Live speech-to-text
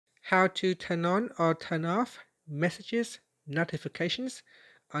how to turn on or turn off messages notifications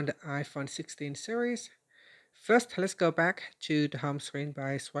on the iPhone 16 series. First, let's go back to the home screen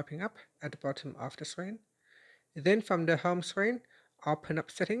by swiping up at the bottom of the screen. Then from the home screen, open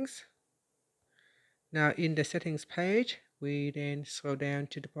up settings. Now in the settings page, we then scroll down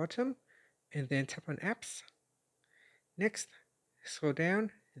to the bottom and then tap on apps. Next, scroll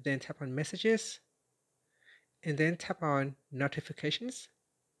down, then tap on messages, and then tap on notifications.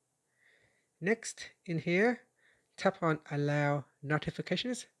 Next, in here, tap on allow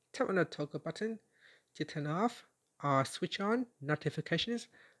notifications. Tap on the toggle button to turn off or switch on notifications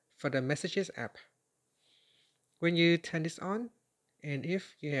for the messages app. When you turn this on, and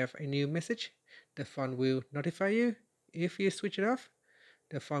if you have a new message, the phone will notify you. If you switch it off,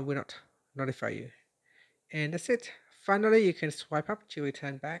 the phone will not notify you. And that's it. Finally, you can swipe up to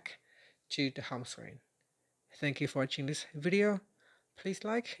return back to the home screen. Thank you for watching this video. Please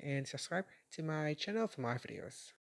like and subscribe to my channel for more videos.